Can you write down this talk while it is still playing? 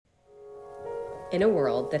In a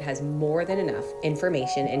world that has more than enough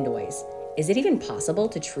information and noise, is it even possible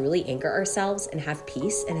to truly anchor ourselves and have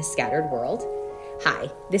peace in a scattered world?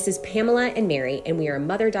 Hi, this is Pamela and Mary, and we are a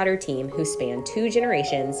mother-daughter team who span 2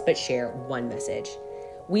 generations but share one message.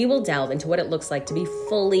 We will delve into what it looks like to be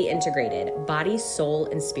fully integrated, body, soul,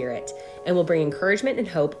 and spirit, and will bring encouragement and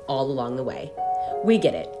hope all along the way. We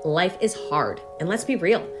get it. Life is hard, and let's be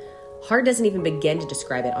real. Hard doesn't even begin to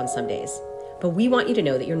describe it on some days. But we want you to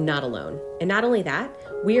know that you're not alone. And not only that,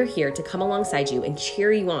 we are here to come alongside you and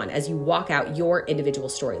cheer you on as you walk out your individual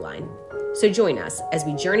storyline. So join us as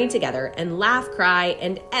we journey together and laugh, cry,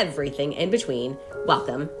 and everything in between.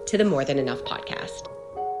 Welcome to the More Than Enough podcast.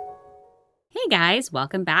 Hey guys,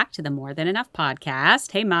 welcome back to the More Than Enough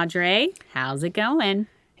podcast. Hey Madre, how's it going?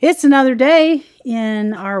 It's another day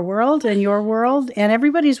in our world and your world and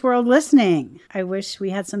everybody's world listening. I wish we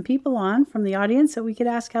had some people on from the audience so we could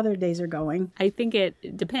ask how their days are going. I think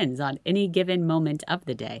it depends on any given moment of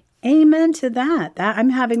the day. Amen to that. I'm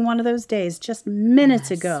having one of those days just minutes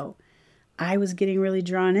ago. I was getting really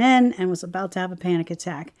drawn in and was about to have a panic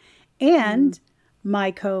attack. And my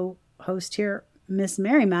co-host here, Miss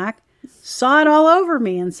Mary Mac, saw it all over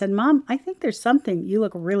me and said, Mom, I think there's something. You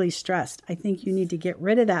look really stressed. I think you need to get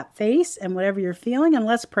rid of that face and whatever you're feeling, and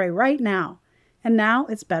let's pray right now. And now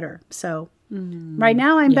it's better. So right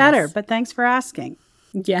now I'm better, but thanks for asking.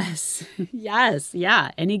 Yes. Yes. Yeah.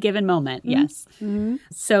 Any given moment. Yes. Mm-hmm.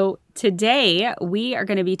 So today we are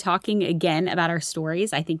going to be talking again about our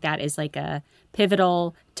stories. I think that is like a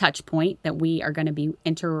pivotal touch point that we are going to be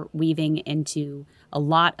interweaving into a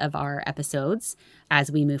lot of our episodes as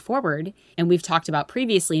we move forward. And we've talked about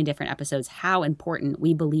previously in different episodes how important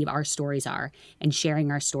we believe our stories are and sharing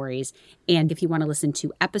our stories. And if you want to listen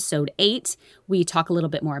to episode 8, we talk a little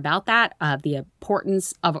bit more about that, the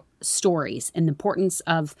importance of stories and the importance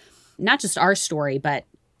of not just our story, but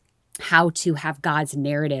how to have God's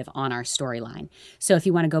narrative on our storyline. So if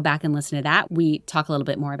you want to go back and listen to that, we talk a little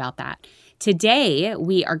bit more about that. Today,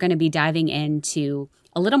 we are going to be diving into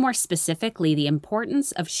a little more specifically the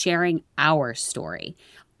importance of sharing our story,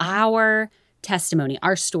 our testimony,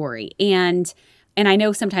 our story. And I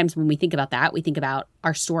know sometimes when we think about that, we think about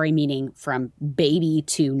our story meaning from baby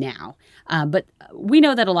to now. But we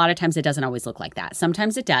know that a lot of times it doesn't always look like that.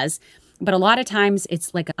 Sometimes it does. But a lot of times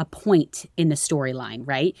it's like a point in the storyline,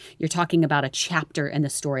 right? You're talking about a chapter in the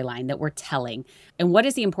storyline that we're telling. And what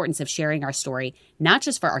is the importance of sharing our story, not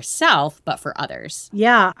just for ourselves, but for others?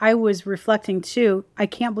 Yeah, I was reflecting too. I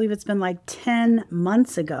can't believe it's been like 10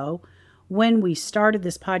 months ago when we started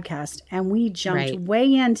this podcast and we jumped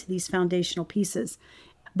way into these foundational pieces.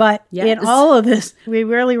 But in all of this, we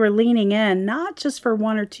really were leaning in, not just for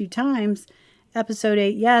 1 or 2 times, episode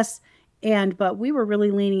 8, yes, but we were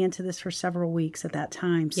really leaning into this for several weeks at that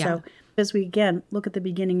time. Yeah. So as we, again, look at the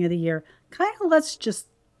beginning of the year, kind of let's just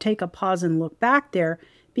take a pause and look back there,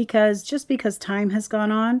 because just because time has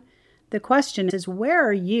gone on, the question is, where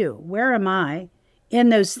are you? Where am I in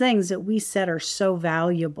those things that we said are so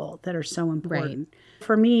valuable, that are so important? Right.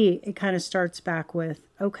 For me, it kind of starts back with,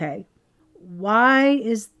 okay, why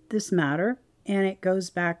is this matter? And it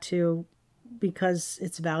goes back to because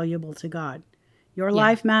it's valuable to God. Your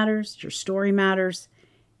life matters. Your story matters.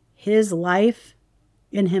 His life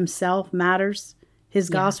in himself matters. His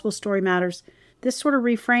gospel story matters. This sort of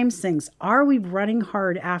reframes things. Are we running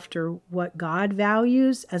hard after what God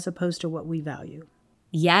values as opposed to what we value?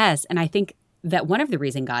 Yes. And I think that one of the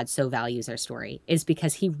reasons God so values our story is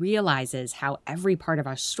because he realizes how every part of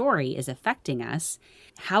our story is affecting us.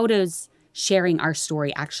 How does sharing our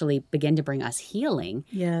story actually begin to bring us healing?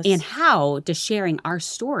 Yes. And how does sharing our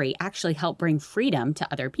story actually help bring freedom to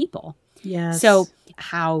other people? Yes. So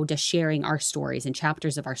how does sharing our stories and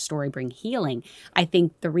chapters of our story bring healing? I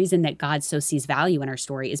think the reason that God so sees value in our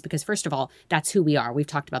story is because, first of all, that's who we are. We've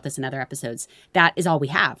talked about this in other episodes. That is all we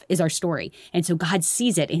have, is our story. And so God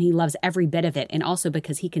sees it and he loves every bit of it. And also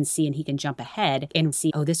because he can see and he can jump ahead and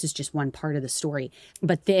see, oh, this is just one part of the story.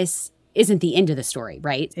 But this isn't the end of the story,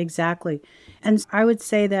 right? Exactly. And I would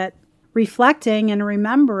say that reflecting and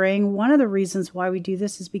remembering, one of the reasons why we do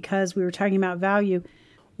this is because we were talking about value.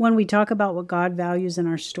 When we talk about what God values in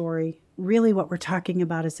our story, really what we're talking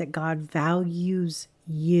about is that God values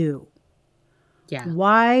you. Yeah.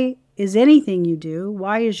 Why is anything you do?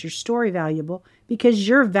 Why is your story valuable? Because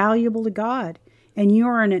you're valuable to God and you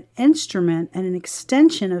are an instrument and an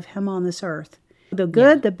extension of him on this earth. The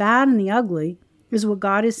good, the bad, and the ugly is what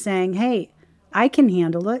God is saying, hey, I can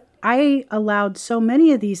handle it. I allowed so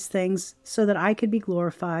many of these things so that I could be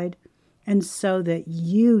glorified and so that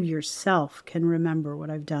you yourself can remember what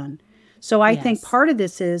I've done. So I think part of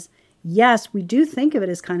this is, yes, we do think of it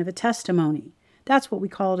as kind of a testimony. That's what we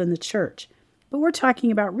call it in the church. But we're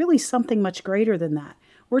talking about really something much greater than that.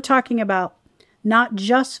 We're talking about not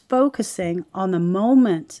just focusing on the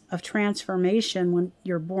moment of transformation when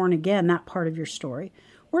you're born again, that part of your story.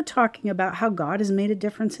 We're talking about how God has made a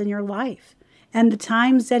difference in your life and the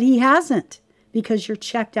times that he hasn't, because you're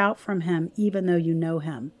checked out from him even though you know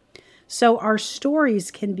him. So our stories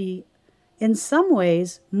can be, in some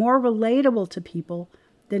ways, more relatable to people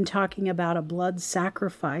than talking about a blood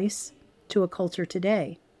sacrifice to a culture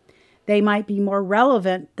today. They might be more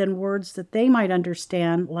relevant than words that they might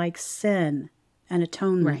understand, like sin and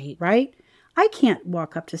atonement, right? I can't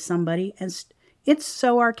walk up to somebody and it's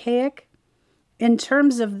so archaic in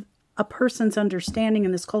terms of a person's understanding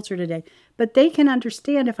in this culture today. But they can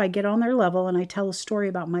understand if I get on their level and I tell a story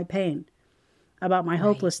about my pain, about my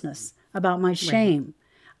hopelessness, about my shame.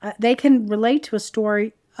 They can relate to a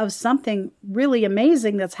story of something really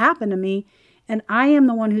amazing that's happened to me, and I am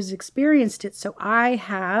the one who's experienced it, so I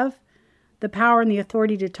have the power and the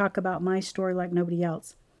authority to talk about my story like nobody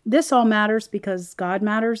else. This all matters because God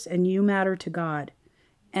matters and you matter to God.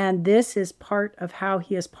 And this is part of how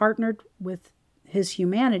he has partnered with his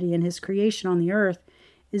humanity and his creation on the earth,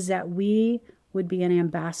 is that we would be an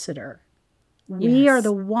ambassador. We are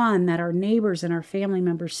the one that our neighbors and our family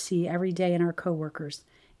members see every day, and our coworkers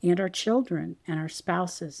and our children and our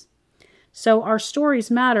spouses. So our stories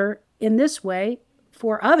matter in this way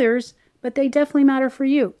for others, but they definitely matter for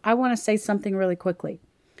you. I want to say something really quickly.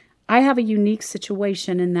 I have a unique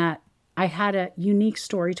situation in that I had a unique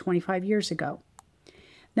story 25 years ago.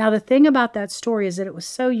 Now, the thing about that story is that it was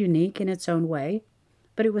so unique in its own way,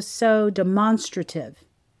 but it was so demonstrative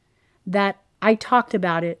that I talked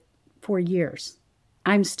about it for years.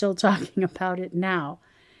 I'm still talking about it now.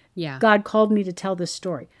 Yeah. God called me to tell this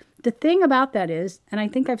story. The thing about that is, and I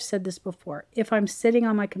think I've said this before, if I'm sitting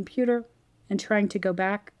on my computer and trying to go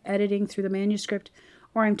back, editing through the manuscript,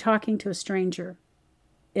 or I'm talking to a stranger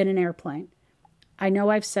in an airplane, I know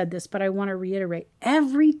I've said this, but I want to reiterate,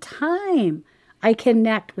 every time I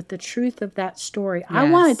connect with the truth of that story, I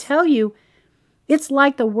want to tell you, it's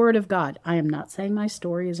like the Word of God. I am not saying my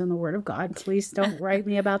story is in the Word of God. Please don't write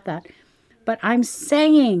me about that. But I'm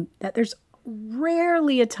saying that there's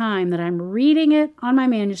rarely a time that I'm reading it on my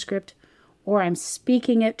manuscript or I'm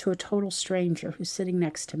speaking it to a total stranger who's sitting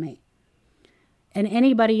next to me, and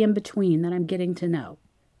anybody in between that I'm getting to know.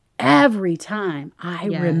 Every time I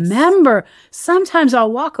remember, sometimes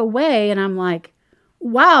I'll walk away and I'm like,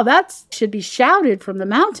 wow, that should be shouted from the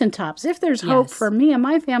mountaintops if there's hope for me and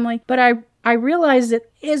my family. But I realize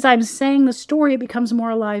that as I'm saying the story, it becomes more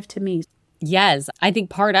alive to me. Yes, I think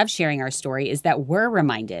part of sharing our story is that we're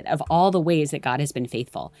reminded of all the ways that God has been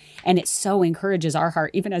faithful. And it so encourages our heart,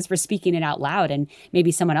 even as we're speaking it out loud, and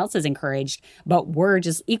maybe someone else is encouraged, but we're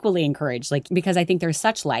just equally encouraged. Because I think there's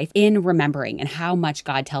such life in remembering and how much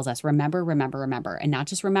God tells us, remember, remember, remember. And not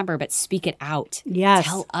just remember, but speak it out. Yes.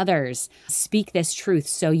 Tell others, speak this truth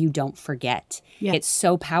so you don't forget. Yeah. It's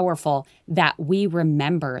so powerful that we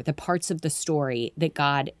remember the parts of the story that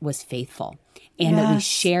God was faithful. And that we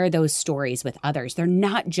share those stories with others. They're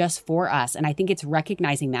not just for us. And I think it's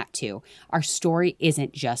recognizing that too. Our story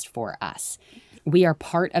isn't just for us. We are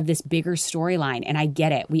part of this bigger storyline. And I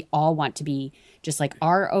get it. We all want to be just like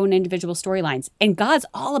our own individual storylines. And God's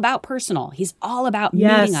all about personal. He's all about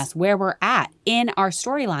meeting us where we're at in our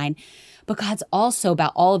storyline. But God's also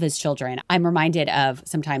about all of his children. I'm reminded of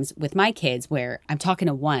sometimes with my kids where I'm talking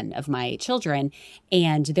to one of my children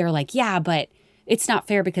and they're like, yeah, but it's not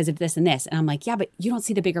fair because of this and this. And I'm like, yeah, but you don't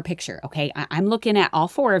see the bigger picture, okay? I'm looking at all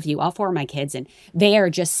four of you, all four of my kids, and they are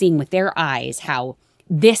just seeing with their eyes how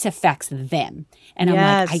this affects them. And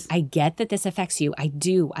I'm like, I get that this affects you. I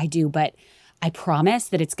do, but I promise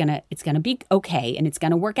that it's gonna be okay and it's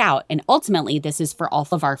gonna work out. And ultimately, this is for all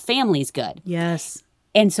of our family's good. Yes.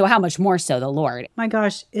 And so how much more so the Lord? My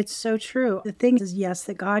gosh, it's so true. The thing is, yes,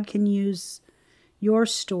 that God can use your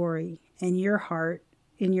story and your heart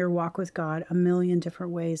in your walk with God a million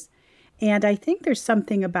different ways. And I think there's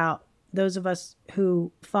something about those of us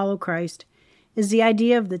who follow Christ is the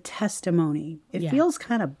idea of the testimony. It feels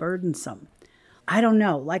kind of burdensome. I don't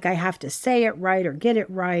know, like I have to say it right or get it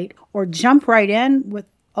right or jump right in with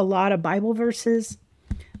a lot of Bible verses.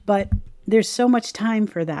 But there's so much time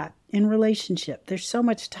for that in relationship. There's so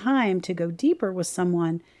much time to go deeper with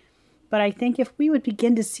someone. But I think if we would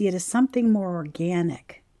begin to see it as something more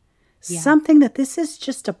organic, something that this is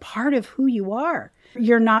just a part of who you are.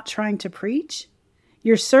 You're not trying to preach.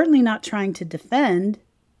 You're certainly not trying to defend.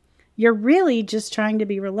 You're really just trying to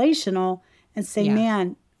be relational and say,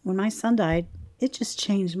 man, when my son died, it just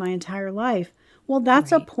changed my entire life. Well,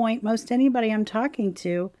 that's a point most anybody I'm talking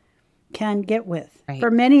to can get with. Right.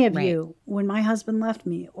 For many of Right. you, when my husband left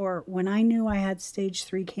me or when I knew I had stage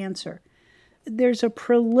 3 cancer, there's a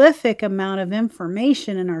prolific amount of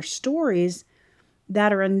information in our stories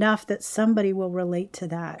that are enough that somebody will relate to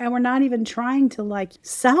that. And we're not even trying to like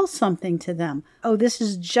sell something to them. Oh, this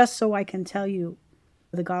is just so I can tell you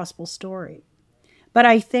the gospel story. But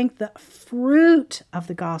I think the fruit of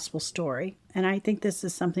the gospel story, and I think this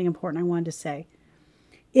is something important I wanted to say,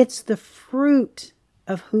 it's the fruit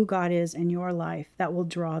of who God is in your life that will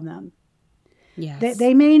draw them. Yes.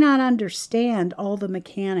 They may not understand all the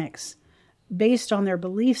mechanics based on their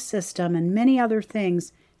belief system and many other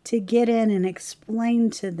things to get in and explain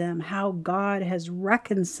to them how God has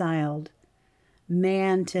reconciled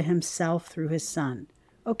man to himself through his son.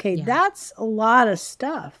 Okay, Yeah. that's a lot of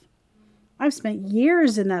stuff. I've spent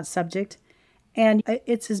years in that subject, and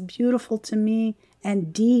it's as beautiful to me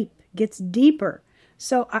and deep, gets deeper.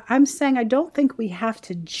 So I'm saying I don't think we have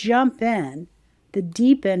to jump in the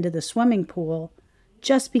deep end of the swimming pool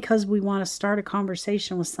just because we want to start a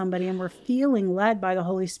conversation with somebody and we're feeling led by the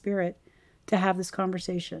Holy Spirit to have this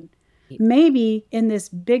conversation. Maybe in this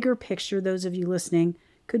bigger picture, those of you listening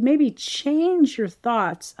could maybe change your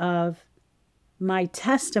thoughts of my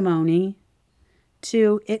testimony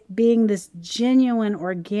to it being this genuine,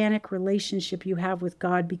 organic relationship you have with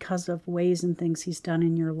God because of ways and things he's done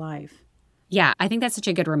in your life. Yeah, I think that's such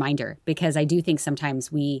a good reminder because I do think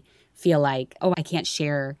sometimes we feel like, oh, I can't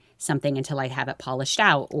share something until I have it polished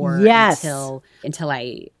out or Yes. until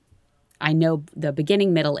I know the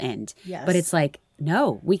beginning, middle, end. Yes. But it's like,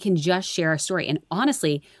 no, we can just share our story. And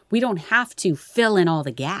honestly, we don't have to fill in all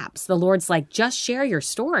the gaps. The Lord's like, just share your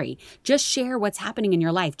story. Just share what's happening in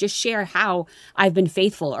your life. Just share how I've been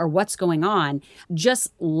faithful or what's going on.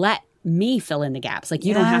 Just let me fill in the gaps. Like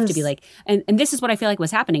you don't have to be Yes. like, and this is what I feel like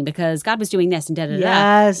was happening because God was doing this and da-da-da.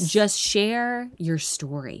 Yes. Just share your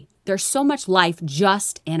story. There's so much life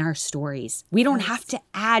just in our stories. We don't have to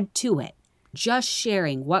add to it. Just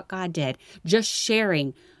sharing what God did, just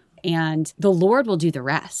sharing, and the Lord will do the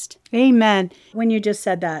rest. Amen. When you just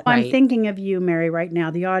said that, I'm Right. thinking of you, Mary, right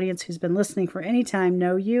now. The audience who's been listening for any time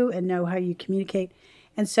know you and know how you communicate.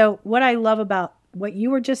 And so what I love about what you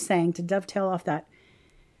were just saying, to dovetail off that,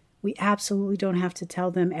 we absolutely don't have to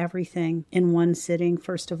tell them everything in one sitting,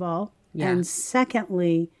 first of all. Yeah. And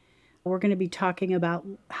secondly, we're going to be talking about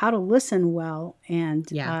how to listen well and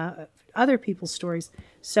other people's stories.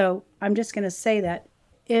 So I'm just going to say that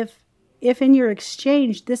if in your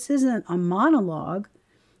exchange, this isn't a monologue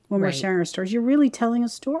when we're Right. sharing our stories, you're really telling a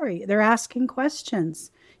story. They're asking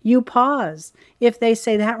questions. You pause. If they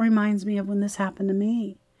say, that reminds me of when this happened to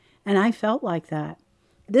me, and I felt like that.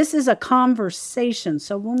 This is a conversation.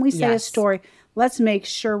 So when we say a Yes. story, let's make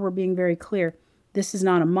sure we're being very clear. This is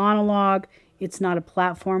not a monologue. It's not a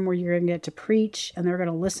platform where you're going to get to preach and they're going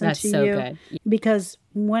to listen That's to so you. good. Because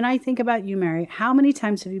when I think about you, Mary, how many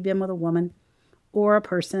times have you been with a woman or a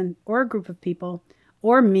person or a group of people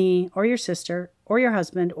or me or your sister or your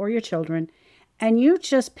husband or your children, and you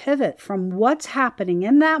just pivot from what's happening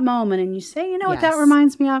in that moment and you say, you know what that Yes.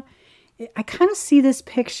 reminds me of? I kind of see this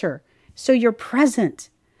picture. So you're present.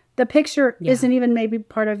 The picture isn't even maybe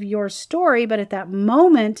part of your story, but at that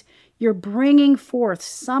moment, you're bringing forth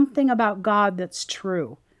something about God that's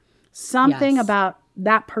true, something Yes. about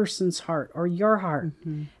that person's heart or your heart,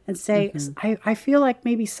 and say, I feel like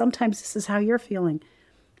maybe sometimes this is how you're feeling.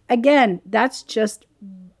 Again, that's just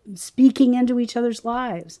speaking into each other's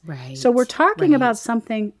lives. Right. So we're talking Right. about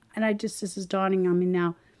something, and this is dawning on me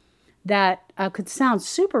now, that could sound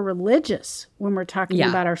super religious when we're talking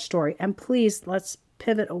about our story. And please, let's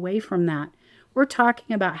pivot away from that. We're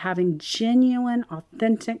talking about having genuine,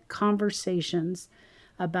 authentic conversations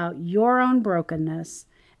about your own brokenness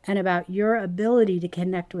and about your ability to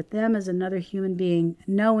connect with them as another human being,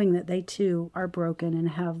 knowing that they too are broken and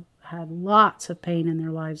have had lots of pain in their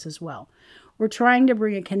lives as well. We're trying to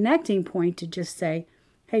bring a connecting point to just say,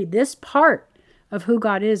 hey, this part of who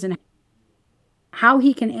God is and how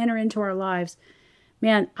he can enter into our lives,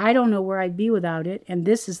 man, I don't know where I'd be without it. And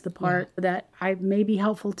this is the part that I may be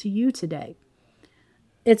helpful to you today,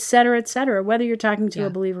 et cetera, whether you're talking to a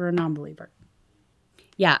believer or non-believer.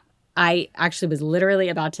 Yeah. I actually was literally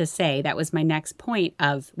about to say that was my next point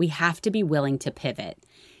of we have to be willing to pivot.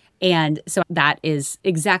 And so that is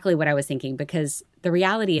exactly what I was thinking, because the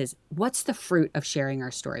reality is, what's the fruit of sharing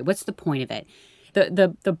our story? What's the point of it?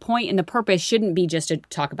 The point and the purpose shouldn't be just to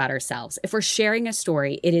talk about ourselves. If we're sharing a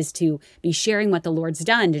story, it is to be sharing what the Lord's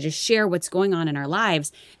done, to just share what's going on in our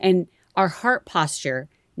lives. And our heart posture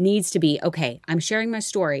needs to be, okay, I'm sharing my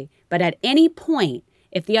story, but at any point,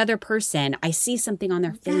 If the other person, I see something on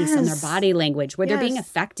their face, on their Yes. body language, where they're being Yes.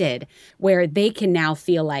 affected, where they can now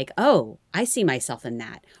feel like, oh, I see myself in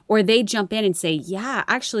that. Or they jump in and say, yeah,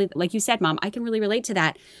 actually, like you said, Mom, I can really relate to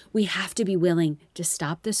that. We have to be willing to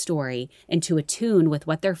stop the story and to attune with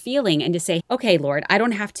what they're feeling and to say, okay, Lord, I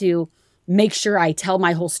don't have to make sure I tell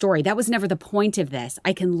my whole story. That was never the point of this.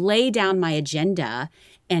 I can lay down my agenda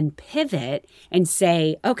and pivot and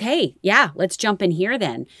say, okay, yeah, let's jump in here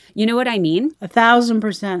then. You know what I mean?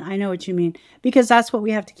 1,000%. I know what you mean. Because that's what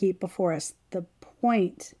we have to keep before us. The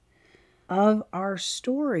point of our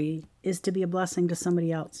story is to be a blessing to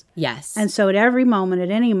somebody else. Yes. And so at every moment, at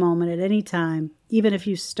any time, even if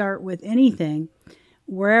you start with anything,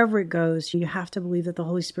 wherever it goes, you have to believe that the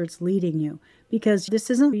Holy Spirit's leading you. Because this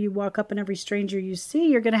isn't you walk up and every stranger you see,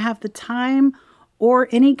 you're going to have the time or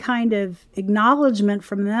any kind of acknowledgement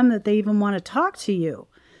from them that they even want to talk to you.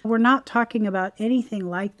 We're not talking about anything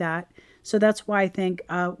like that. So that's why I think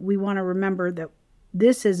we want to remember that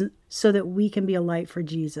this is so that we can be a light for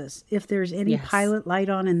Jesus. If there's any Yes. pilot light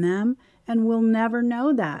on in them, and we'll never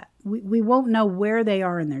know that. We won't know where they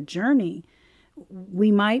are in their journey.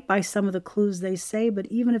 We might by some of the clues they say, but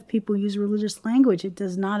even if people use religious language, it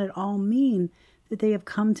does not at all mean that they have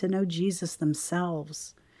come to know Jesus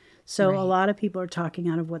themselves. So Right. a lot of people are talking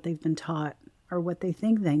out of what they've been taught or what they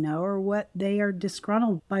think they know or what they are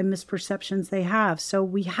disgruntled by misperceptions they have. So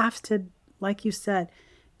we have to, like you said,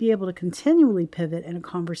 be able to continually pivot in a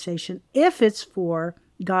conversation if it's for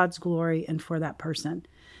God's glory and for that person.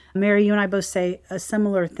 Mary, you and I both say a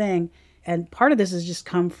similar thing. And part of this has just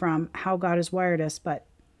come from how God has wired us. But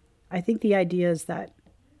I think the idea is that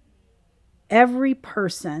every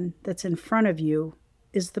person that's in front of you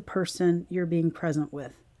is the person you're being present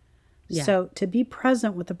with. Yeah. So to be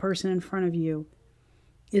present with the person in front of you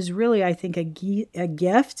is really, I think, a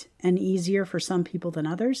gift and easier for some people than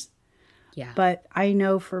others. Yeah. But I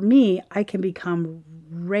know for me, I can become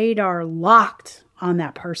radar locked on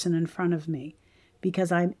that person in front of me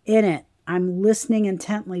because I'm in it. I'm listening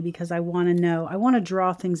intently because I want to know. I want to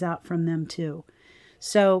draw things out from them too.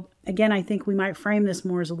 So again, I think we might frame this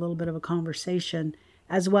more as a little bit of a conversation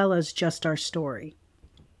as well as just our story.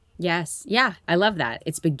 Yes. Yeah. I love that.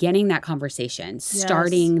 It's beginning that conversation,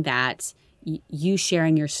 starting that you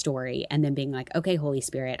sharing your story and then being like, okay, Holy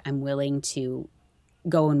Spirit, I'm willing to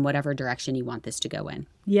go in whatever direction you want this to go in.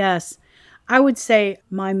 Yes. I would say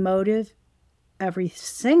my motive every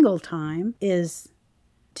single time is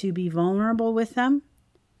to be vulnerable with them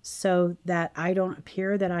so that I don't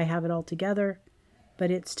appear that I have it all together, but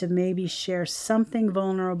it's to maybe share something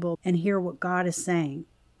vulnerable and hear what God is saying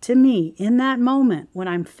to me in that moment when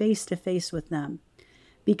I'm face to face with them.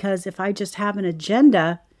 Because if I just have an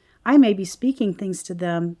agenda, I may be speaking things to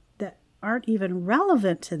them that aren't even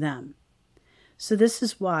relevant to them. So this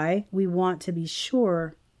is why we want to be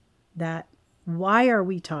sure that why are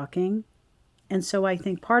we talking? And so I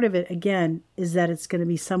think part of it, again, is that it's going to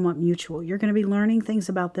be somewhat mutual. You're going to be learning things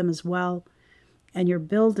about them as well. And you're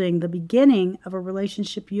building the beginning of a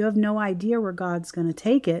relationship. You have no idea where God's going to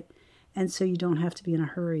take it. And so you don't have to be in a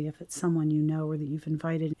hurry if it's someone you know or that you've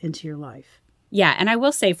invited into your life. Yeah. And I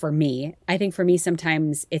will say for me, I think for me,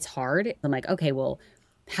 sometimes it's hard. I'm like, okay, well,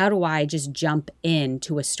 how do I just jump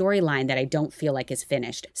into a storyline that I don't feel like is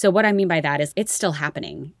finished? So what I mean by that is it's still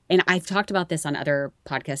happening. And I've talked about this on other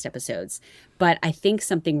podcast episodes, but I think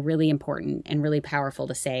something really important and really powerful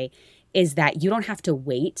to say is that you don't have to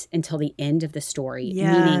wait until the end of the story,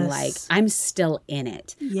 meaning like I'm still in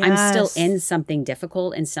it. Yes. I'm still in something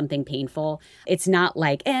difficult and something painful. It's not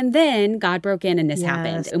like, and then God broke in and this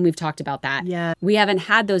happened. And we've talked about that. Yeah. We haven't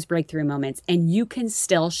had those breakthrough moments and you can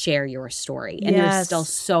still share your story. And there's still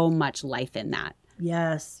so much life in that.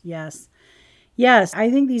 Yes, yes. Yes,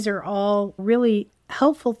 I think these are all really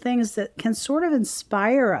helpful things that can sort of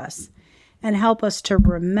inspire us and help us to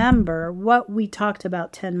remember what we talked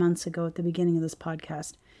about 10 months ago at the beginning of this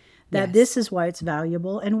podcast, that this is why it's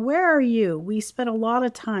valuable. And where are you? We spent a lot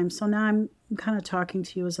of time. So now I'm kind of talking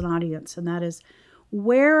to you as an audience, and that is,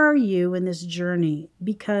 where are you in this journey?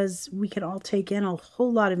 Because we can all take in a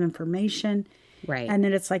whole lot of information. Right. And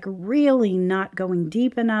then it's like really not going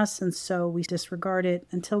deep in us. And so we disregard it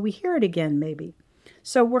until we hear it again, maybe.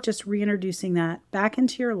 So we're just reintroducing that back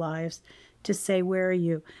into your lives to say, where are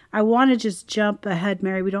you? I want to just jump ahead,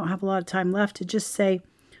 Mary. We don't have a lot of time left to just say,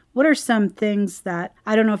 what are some things that,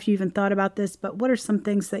 I don't know if you even thought about this, but what are some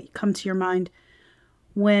things that come to your mind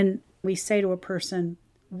when we say to a person,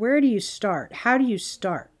 where do you start? How do you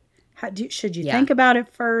start? Should you think about it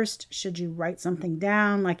first? Should you write something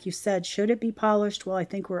down? Like you said, should it be polished? Well, I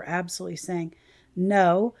think we're absolutely saying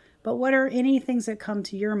no. But what are any things that come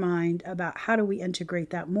to your mind about how do we integrate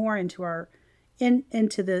that more into our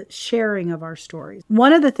into the sharing of our stories.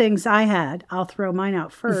 One of the things I'll throw mine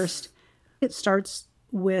out first. It starts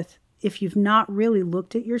with, if you've not really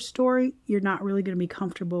looked at your story, you're not really going to be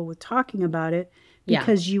comfortable with talking about it,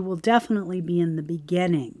 because you will definitely be in the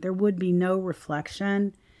beginning. There would be no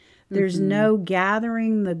reflection. There's no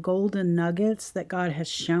gathering the golden nuggets that God has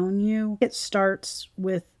shown you. It starts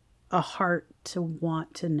with a heart to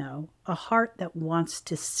want to know, a heart that wants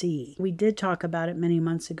to see. We did talk about it many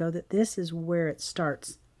months ago, that this is where it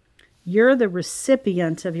starts. You're the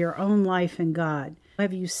recipient of your own life in God.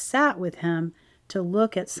 Have you sat with him to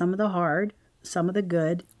look at some of the hard, some of the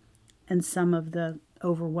good, and some of the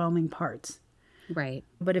overwhelming parts? Right.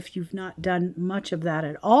 But if you've not done much of that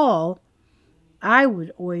at all, I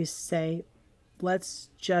would always say, let's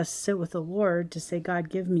just sit with the Lord to say, God,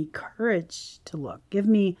 give me courage to look. Give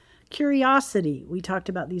me curiosity. We talked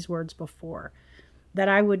about these words before, that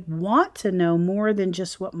I would want to know more than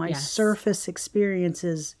just what my surface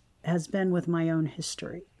experiences has been with my own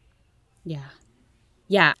history. Yeah.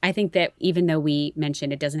 Yeah. I think that even though we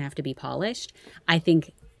mentioned it doesn't have to be polished, I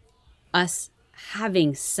think us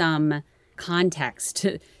having some context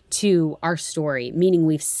to our story, meaning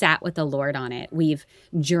we've sat with the Lord on it, we've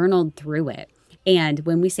journaled through it. And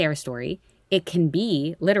when we say our story, it can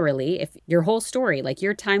be literally, if your whole story, like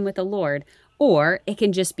your time with the Lord, or it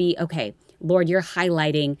can just be, okay, Lord, you're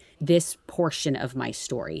highlighting this portion of my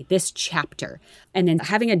story, this chapter, and then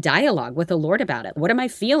having a dialogue with the Lord about it. What am I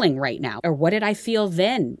feeling right now? Or what did I feel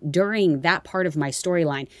then during that part of my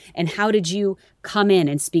storyline? And how did you come in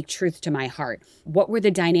and speak truth to my heart? What were the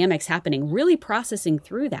dynamics happening? Really processing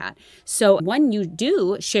through that. So when you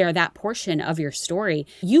do share that portion of your story,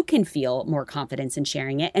 you can feel more confidence in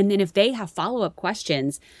sharing it. And then if they have follow-up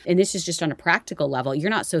questions, and this is just on a practical level, you're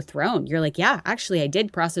not so thrown. You're like, yeah, actually, I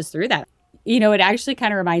did process through that. You know, it actually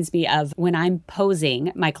kind of reminds me of when I'm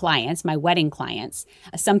posing my clients, my wedding clients.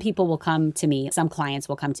 Some people will come to me, some clients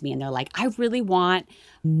will come to me and they're like, I really want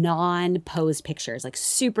non-posed pictures, like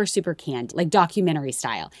super, super canned, like documentary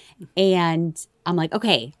style. And I'm like,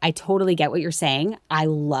 okay, I totally get what you're saying. I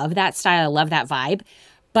love that style. I love that vibe.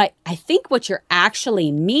 But I think what you're actually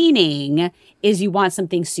meaning is you want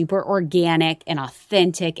something super organic and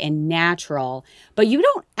authentic and natural, but you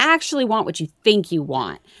don't actually want what you think you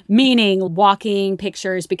want, meaning walking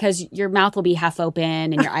pictures because your mouth will be half open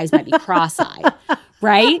and your eyes might be cross-eyed,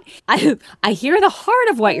 right? I hear the heart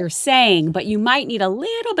of what you're saying, but you might need a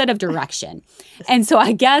little bit of direction. And so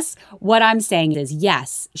I guess what I'm saying is,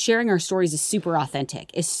 yes, sharing our stories is super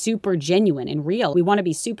authentic, is super genuine and real. We want to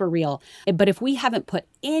be super real. But if we haven't put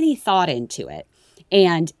any thought into it,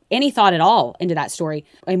 and any thought at all into that story,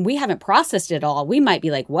 and we haven't processed it at all, we might be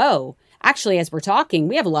like, whoa, actually, as we're talking,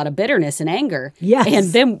 we have a lot of bitterness and anger. Yes.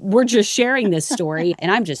 And then we're just sharing this story, and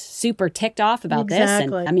I'm just super ticked off about this.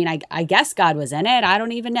 And I mean, I guess God was in it. I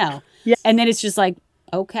don't even know. Yeah. And then it's just like,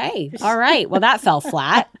 okay, all right, well, that fell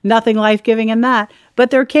flat. Nothing life-giving in that.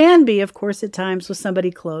 But there can be, of course, at times with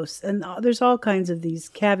somebody close. And there's all kinds of these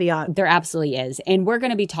caveats. There absolutely is. And we're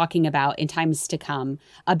going to be talking about, in times to come,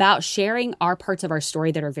 about sharing our parts of our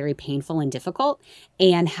story that are very painful and difficult,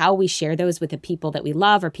 and how we share those with the people that we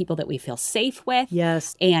love or people that we feel safe with.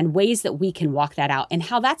 Yes. And ways that we can walk that out, and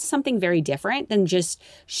how that's something very different than just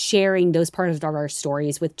sharing those parts of our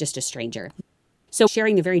stories with just a stranger. So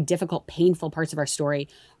sharing the very difficult, painful parts of our story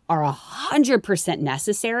are 100%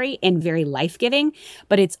 necessary and very life-giving,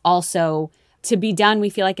 but it's also to be done, we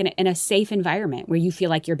feel like, in a safe environment where you feel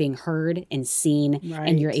like you're being heard and seen,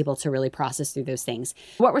 and you're able to really process through those things.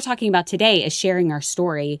 What we're talking about today is sharing our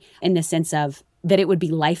story in the sense of that it would be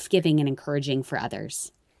life-giving and encouraging for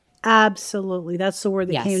others. Absolutely. That's the word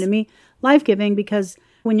that came to me. Life-giving, because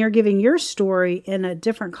when you're giving your story in a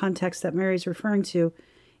different context that Mary's referring to,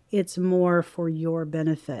 it's more for your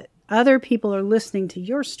benefit. Other people are listening to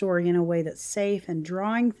your story in a way that's safe and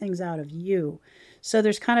drawing things out of you. So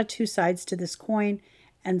there's kind of two sides to this coin.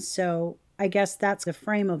 And so I guess that's the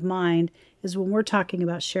frame of mind, is when we're talking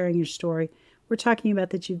about sharing your story, we're talking about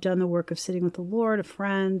that you've done the work of sitting with the Lord, a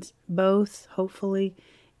friend, both, hopefully.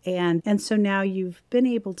 And so now you've been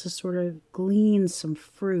able to sort of glean some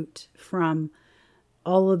fruit from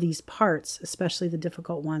all of these parts, especially the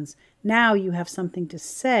difficult ones. Now you have something to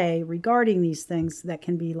say regarding these things that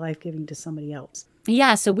can be life-giving to somebody else.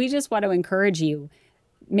 Yeah, so we just want to encourage you.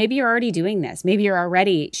 Maybe you're already doing this. Maybe you're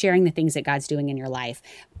already sharing the things that God's doing in your life.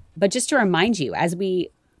 But just to remind you, as we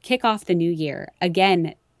kick off the new year,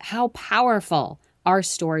 again, how powerful our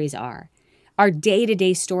stories are. Our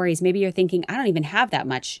day-to-day stories. Maybe you're thinking, I don't even have that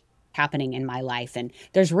much happening in my life, and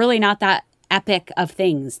there's really not that epic of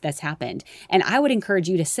things that's happened. And I would encourage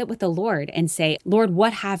you to sit with the Lord and say, Lord,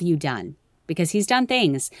 what have you done? because he's done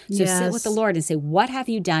things. So sit with the Yes. Lord and say, what have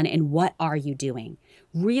you done and what are you doing?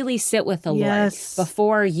 Really sit with the Yes. Lord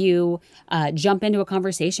before you jump into a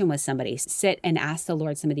conversation with somebody. Sit and ask the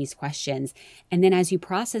Lord some of these questions. And then as you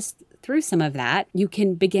process through some of that, you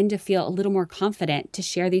can begin to feel a little more confident to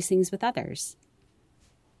share these things with others.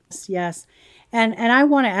 Yes. And I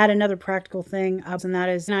want to add another practical thing, and that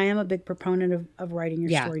is, and I am a big proponent of writing your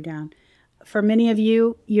Yeah. story down. For many of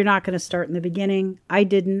you, you're not going to start in the beginning. I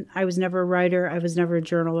didn't. I was never a writer. I was never a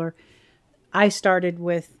journaler. I started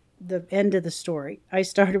with the end of the story. I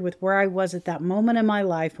started with where I was at that moment in my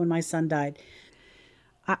life when my son died.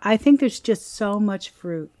 I think there's just so much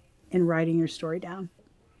fruit in writing your story down.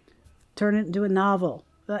 Turn it into a novel.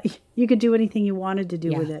 You could do anything you wanted to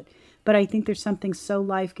do with it. But I think there's something so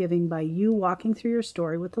life-giving by you walking through your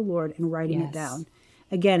story with the Lord and writing it down.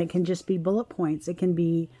 Again, it can just be bullet points. It can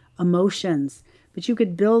be emotions. But you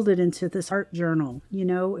could build it into this art journal. You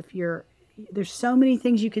know, there's so many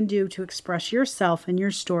things you can do to express yourself and your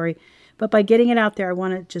story. But by getting it out there, I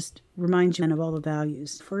want to just remind you of all the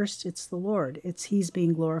values. First, it's the Lord. He's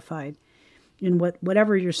being glorified in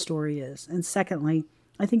whatever your story is. And secondly,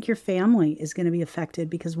 I think your family is going to be affected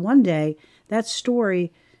because one day that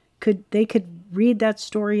story they could read that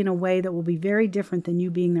story in a way that will be very different than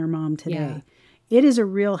you being their mom today. It is a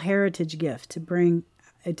real heritage gift to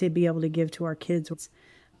be able to give to our kids.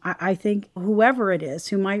 I think whoever it is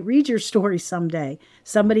who might read your story someday,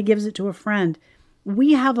 somebody gives it to a friend,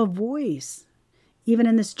 we have a voice, even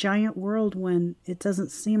in this giant world when it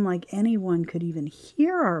doesn't seem like anyone could even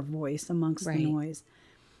hear our voice amongst the noise.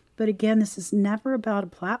 But again, this is never about a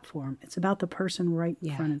platform. It's about the person right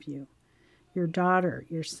in front of you. Your daughter,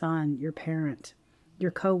 your son, your parent,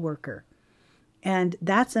 your coworker. And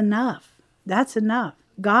that's enough. That's enough.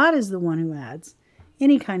 God is the one who adds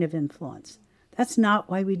any kind of influence. That's not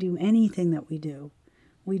why we do anything that we do.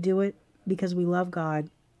 We do it because we love God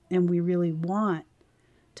and we really want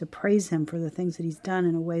to praise him for the things that he's done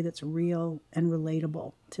in a way that's real and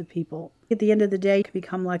relatable to people. At the end of the day, it can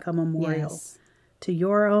become like a memorial to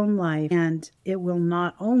your own life, and it will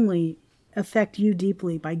not only affect you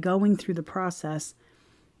deeply by going through the process,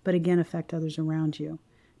 but again, affect others around you.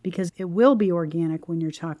 Because it will be organic when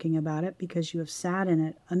you're talking about it, because you have sat in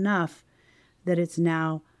it enough that it's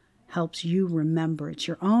now helps you remember. It's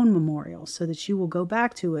your own memorial so that you will go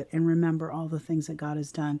back to it and remember all the things that God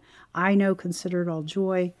has done. I know Consider It All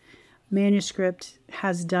Joy manuscript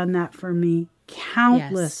has done that for me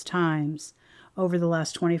countless times over the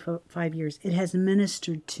last 25 years. It has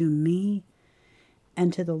ministered to me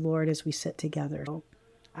and to the Lord as we sit together. So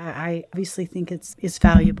I obviously think it's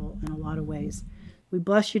valuable in a lot of ways. We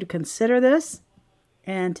bless you to consider this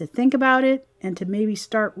and to think about it and to maybe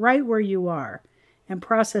start right where you are and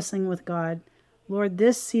processing with God. Lord,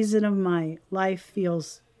 this season of my life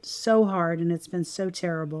feels so hard and it's been so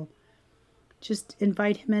terrible. Just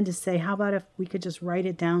invite him in to say, how about if we could just write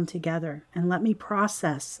it down together and let me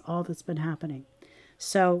process all that's been happening.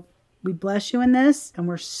 So we bless you in this, and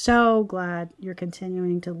we're so glad you're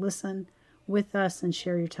continuing to listen with us and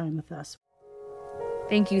share your time with us.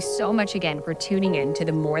 Thank you so much again for tuning in to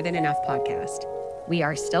the More Than Enough podcast. We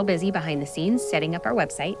are still busy behind the scenes setting up our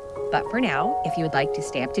website, but for now, if you would like to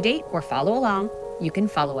stay up to date or follow along, you can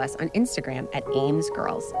follow us on Instagram at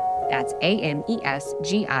AmesGirls. That's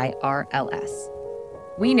AMESGIRLS.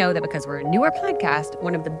 We know that because we're a newer podcast,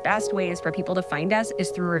 one of the best ways for people to find us is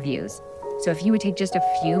through reviews. So if you would take just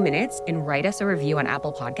a few minutes and write us a review on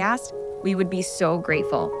Apple Podcasts, we would be so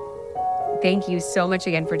grateful. Thank you so much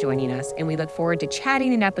again for joining us, and we look forward to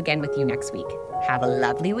chatting it up again with you next week. Have a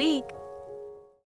lovely week.